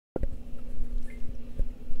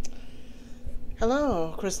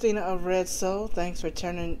Hello, Christina of Red Soul. Thanks for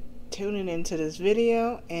tuning into this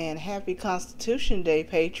video, and happy Constitution Day,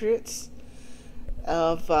 Patriots.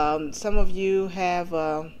 Some of you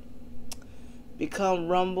have become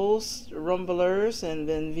rumblers, and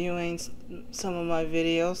been viewing some of my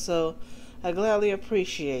videos, so I gladly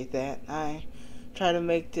appreciate that. I try to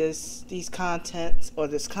make this content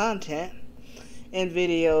in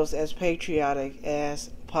videos as patriotic as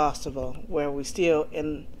possible, where we still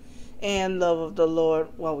and love of the Lord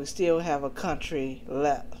while we still have a country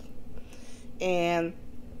left. And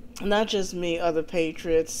not just me, other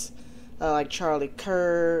patriots like Charlie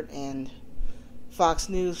Kirk and Fox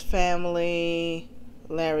News Family,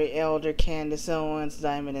 Larry Elder, Candace Owens,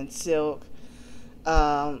 Diamond and Silk,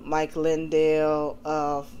 Mike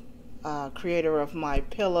Lindell, creator of My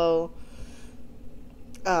Pillow.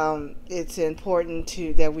 It's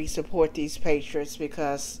important that we support these patriots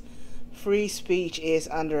because free speech is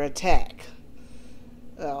under attack.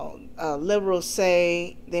 Liberals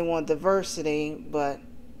say they want diversity, but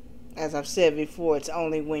as I've said before, it's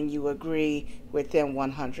only when you agree with them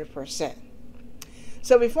 100%.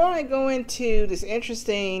 So before I go into this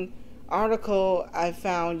interesting article I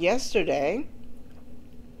found yesterday,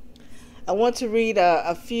 I want to read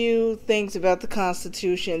a few things about the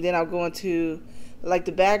Constitution. Then I'll go into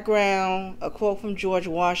the background, a quote from George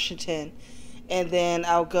Washington, and then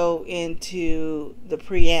I'll go into the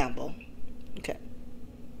preamble. Okay.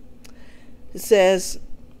 It says,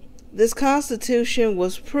 this Constitution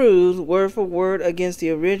was proved word for word against the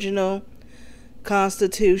original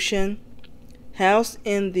Constitution housed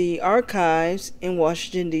in the archives in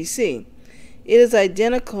Washington, D.C. It is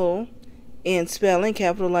identical in spelling,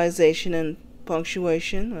 capitalization, and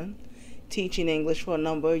punctuation. I'm teaching English for a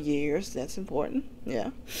number of years. That's important.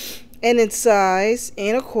 Yeah. And in size,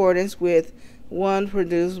 in accordance with one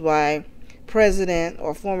produced by President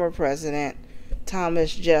or former President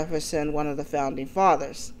Thomas Jefferson, one of the founding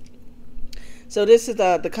fathers. So this is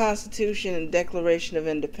the Constitution and Declaration of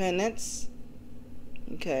Independence.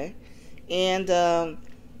 Okay. And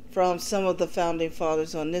from some of the founding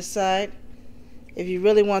fathers on this side. If you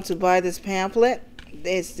really want to buy this pamphlet,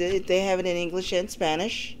 they have it in English and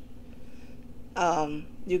Spanish.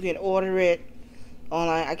 You can order it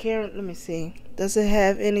online. Let me see. Does it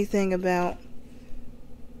have anything about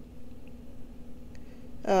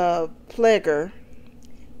Pledger?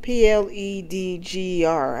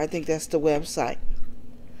 Pledger. I think that's the website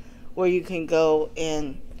where you can go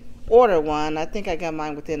and order one. I think I got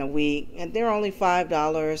mine within a week, and they're only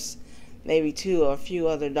 $5, maybe $2 or a few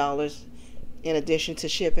other dollars in addition to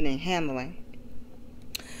shipping and handling.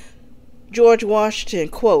 George Washington,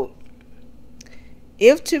 quote,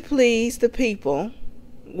 if to please the people,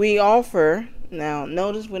 we offer, now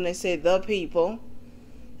notice when they say the people,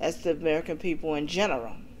 that's the American people in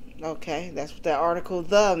general. Okay, that's what that article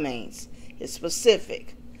 "the" means. It's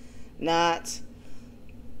specific, not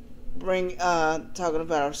talking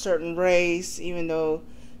about a certain race, even though,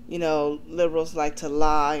 liberals like to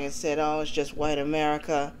lie and said, oh, it's just white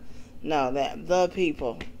America. No, that the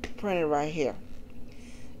people, printed right here.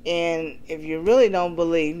 And if you really don't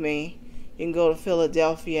believe me, you can go to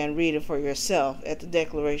Philadelphia and read it for yourself at the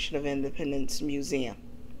Declaration of Independence Museum.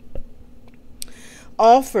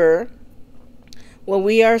 Offer what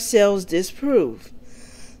we ourselves disprove.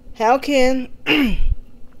 How can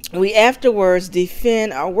we afterwards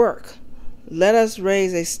defend our work? Let us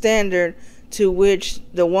raise a standard to which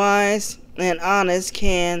the wise and honest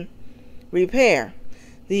can repair.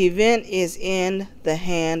 The event is in the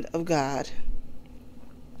hand of God.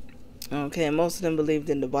 Okay, most of them believed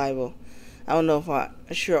in the Bible. I don't know if I'm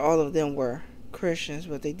sure all of them were Christians,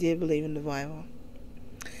 but they did believe in the Bible.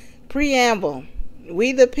 Preamble.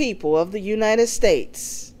 We the people of the United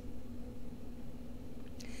States,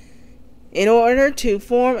 in order to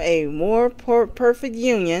form a more perfect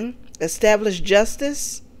union, establish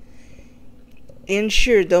justice,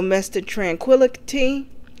 ensure domestic tranquility,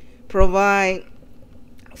 provide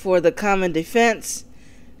for the common defense,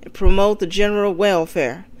 and promote the general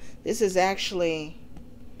welfare. This is actually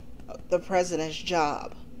the president's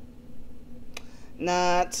job.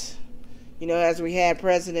 Not, as we had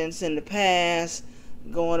presidents in the past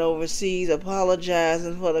going overseas,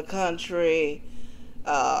 apologizing for the country,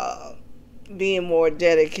 being more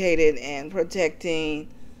dedicated and protecting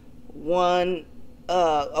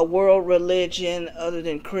a world religion other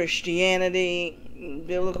than Christianity,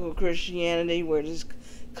 biblical Christianity, where this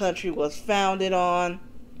country was founded on.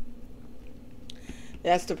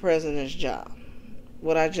 That's the president's job.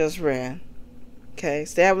 What I just read. Okay,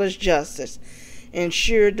 establish justice,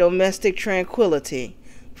 ensure domestic tranquility,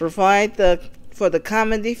 provide for the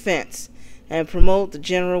common defense, and promote the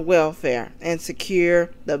general welfare and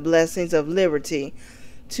secure the blessings of liberty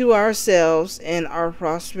to ourselves and our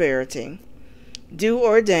prosperity. Do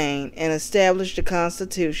ordain and establish the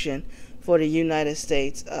Constitution for the United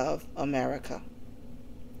States of America.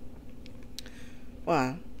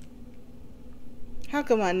 Wow. How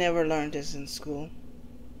come I never learned this in school?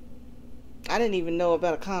 I didn't even know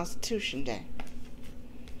about a Constitution Day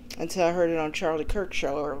until I heard it on Charlie Kirk's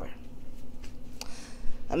show earlier.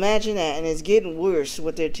 Imagine that, and it's getting worse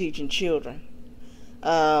what they're teaching children.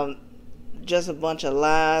 Just a bunch of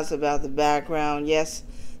lies about the background. Yes,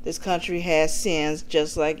 this country has sins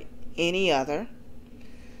just like any other.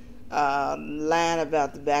 Lying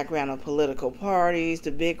about the background of political parties.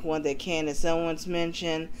 The big one that Candace Owens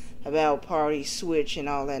mentioned about party switch and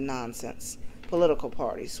all that nonsense. Political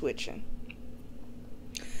party switching.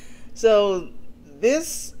 So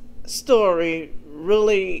this story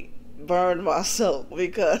really burned my soul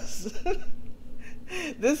because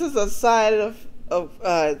this is a side of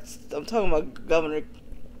I'm talking about Governor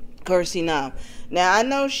Kirsti Noam. Now I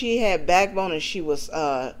know she had backbone and she was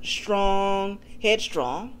strong,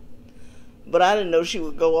 headstrong, but I didn't know she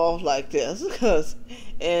would go off like this.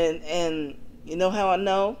 And you know how I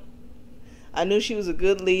know? I knew she was a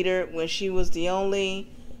good leader when she was the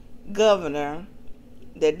only governor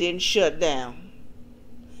that didn't shut down,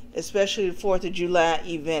 especially the 4th of July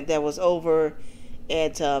event that was over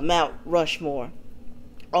at Mount Rushmore.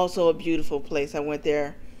 Also a beautiful place. I went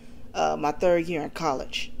there my 3rd year in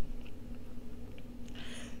college.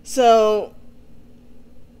 So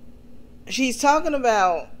she's talking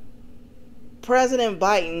about President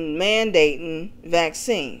Biden mandating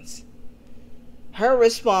vaccines. Her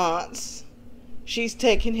response, she's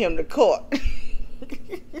taking him to court.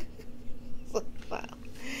 Wow.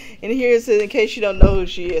 And here's, in case you don't know who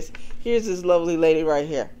she is, here's this lovely lady right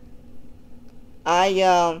here.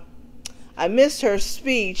 I missed her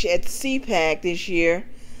speech at CPAC this year.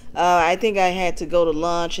 I think I had to go to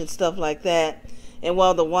lunch and stuff like that. And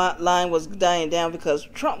while the line was dying down because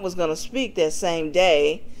Trump was going to speak that same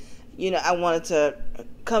day, I wanted to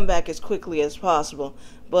come back as quickly as possible.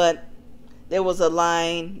 But there was a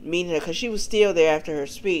line meeting her because she was still there after her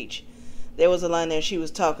speech. There was a line there. She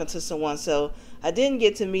was talking to someone. So I didn't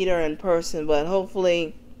get to meet her in person, but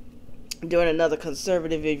hopefully during another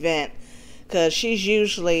conservative event, because she's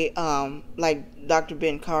usually, like Dr.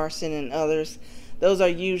 Ben Carson and others, those are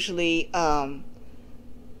usually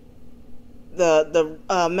the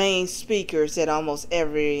main speakers at almost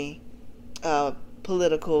every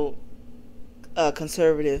political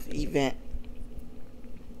conservative event.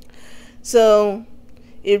 So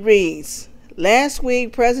it reads, last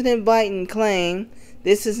week President Biden claimed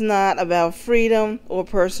this is not about freedom or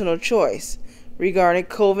personal choice regarding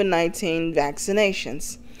COVID-19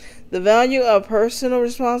 vaccinations. The value of personal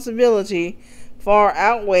responsibility far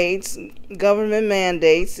outweighs government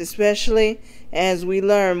mandates, especially as we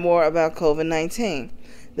learn more about COVID-19.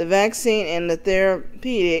 The vaccine and the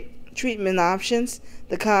therapeutic treatment options,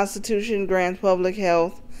 the Constitution grants public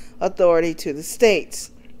health authority to the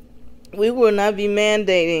states. We will not be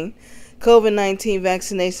mandating COVID-19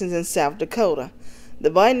 vaccinations in South Dakota. The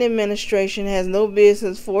Biden administration has no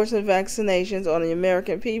business forcing vaccinations on the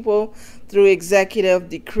American people through executive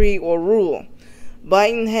decree or rule.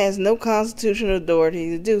 Biden has no constitutional authority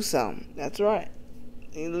to do so. That's right.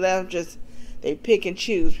 They pick and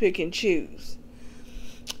choose.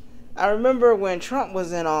 I remember when Trump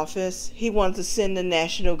was in office, he wanted to send the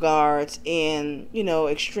National Guards in,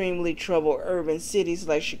 extremely troubled urban cities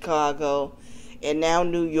like Chicago and now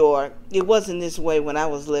New York. It wasn't this way when I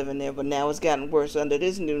was living there, but now it's gotten worse under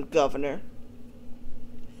this new governor,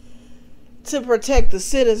 to protect the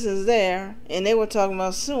citizens there. And they were talking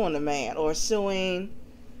about suing the man or suing,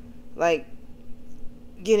 like,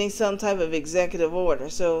 getting some type of executive order.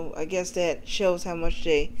 So I guess that shows how much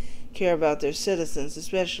they care about their citizens,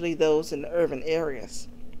 especially those in the urban areas.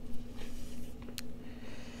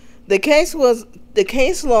 The case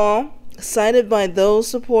law cited by those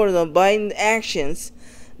supporters of Biden's actions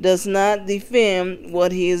does not defend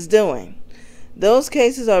what he is doing. Those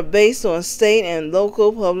cases are based on state and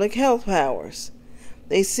local public health powers.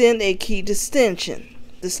 They send a key distinction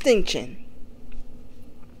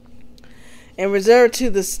and reserved to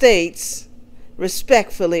the states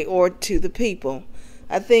respectfully or to the people.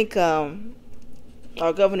 I think our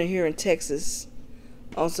governor here in Texas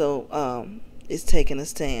also is taking a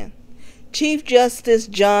stand. Chief Justice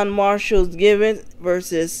John Marshall's Given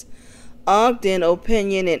versus Ogden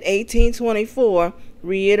opinion in 1824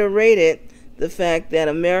 reiterated the fact that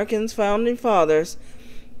Americans' founding fathers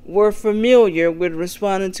were familiar with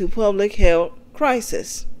responding to public health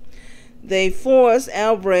crisis. They forced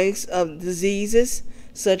outbreaks of diseases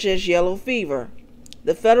such as yellow fever.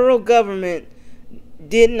 The federal government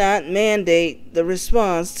did not mandate the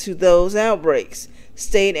response to those outbreaks.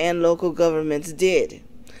 State and local governments did.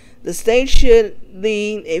 The state should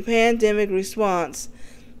lead a pandemic response.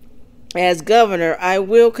 As governor, I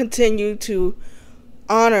will continue to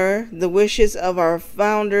honor the wishes of our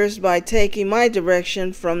founders by taking my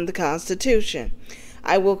direction from the Constitution.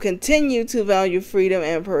 I will continue to value freedom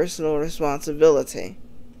and personal responsibility.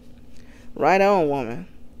 Right on, woman.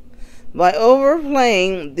 By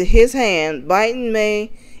overplaying his hand, Biden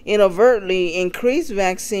may inadvertently increase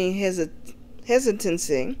vaccine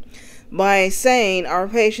hesitancy by saying our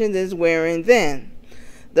patient is wearing thin.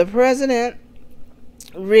 The president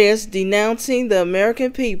risks denouncing the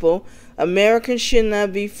American people. Americans should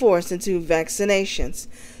not be forced into vaccinations.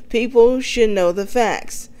 People should know the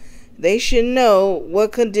facts. They should know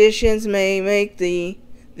what conditions may make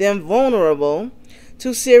them vulnerable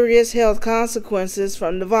to serious health consequences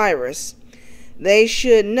from the virus. They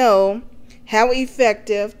should know how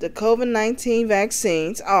effective the COVID-19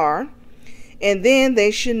 vaccines are, and then they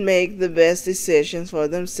should make the best decisions for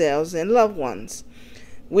themselves and loved ones.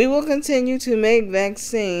 We will continue to make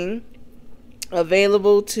vaccine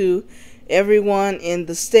available to everyone in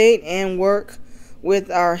the state and work with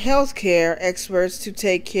our healthcare experts to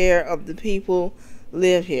take care of the people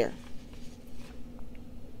live here.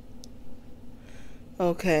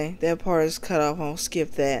 Okay, that part is cut off. I'll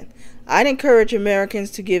skip that. I'd encourage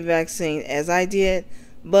Americans to get vaccine as I did,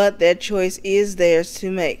 but that choice is theirs to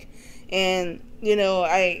make. And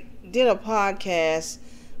I did a podcast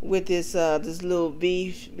with this little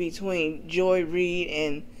beef between Joy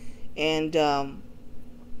Reid and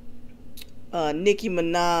Nicki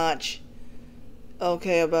Minaj.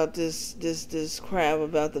 Okay, about this crap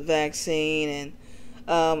about the vaccine, and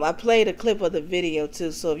I played a clip of the video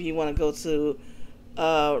too. So if you want to go to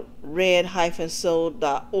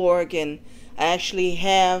red-soul.org, and I actually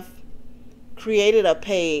have created a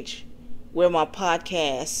page where my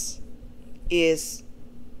podcast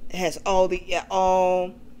has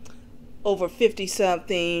all over 50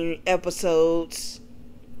 something episodes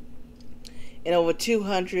and over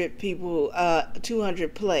 200 people,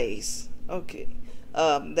 200 plays. Okay,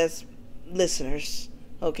 that's listeners.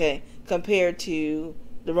 Okay, compared to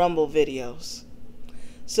the Rumble videos.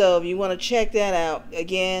 So if you want to check that out,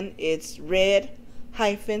 again, it's red-soul.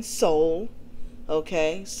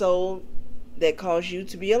 Okay, soul that calls you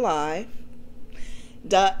to be alive.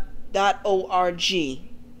 .org,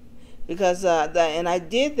 because and I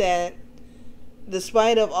did that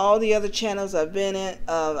despite of all the other channels I've been in.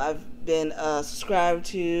 I've been subscribed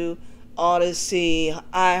to Odyssey,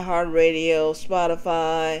 iHeartRadio,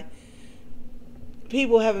 Spotify.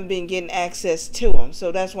 People haven't been getting access to them,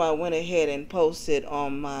 so that's why I went ahead and posted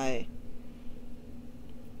on my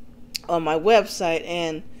website.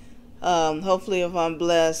 And hopefully, if I'm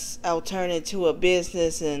blessed, I'll turn it to a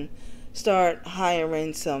business and start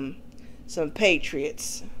hiring some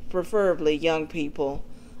patriots, preferably young people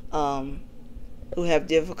who have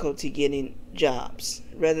difficulty getting jobs,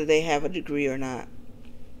 whether they have a degree or not.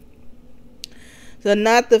 So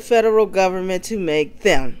not the federal government to make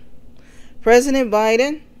them. President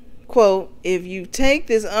Biden, quote, if you take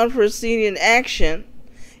this unprecedented action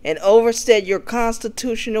and overstep your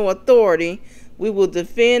constitutional authority, we will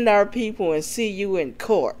defend our people and see you in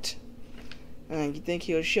court. You think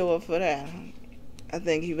he'll show up for that? I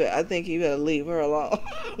think he better leave her alone.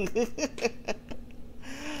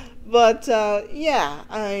 But yeah,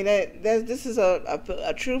 I mean this is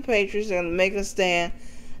a true patriot going to make a stand.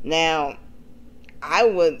 Now,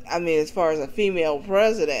 as far as a female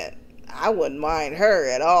president, I wouldn't mind her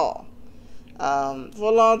at all. For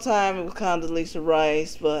a long time it was Condoleezza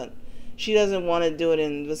Rice, but she doesn't want to do it,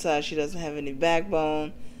 and besides she doesn't have any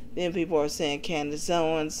backbone. Then people are saying Candace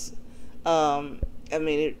Owens.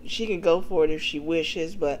 She can go for it if she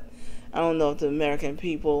wishes, but I don't know if the American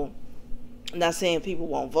people, I'm not saying people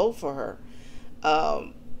won't vote for her,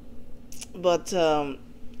 but I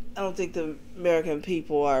don't think the American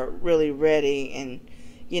people are really ready, and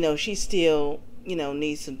she still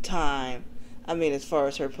needs some time, as far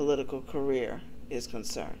as her political career is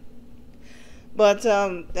concerned. But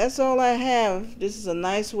that's all I have. This is a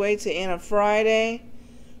nice way to end a Friday.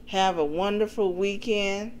 Have a wonderful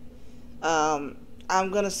weekend. I'm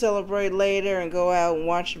going to celebrate later and go out and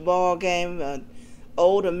watch the ball game.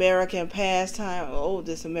 Old American pastime.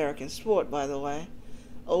 Oldest American sport, by the way.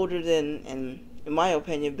 Older than, and in my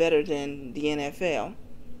opinion, better than the NFL.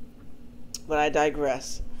 But I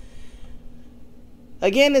digress.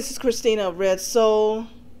 Again, this is Christina of Red Soul.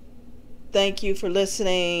 Thank you for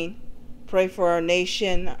listening. Pray for our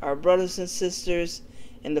nation, our brothers and sisters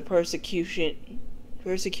in the persecuted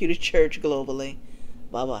church globally.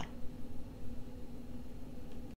 Bye-bye.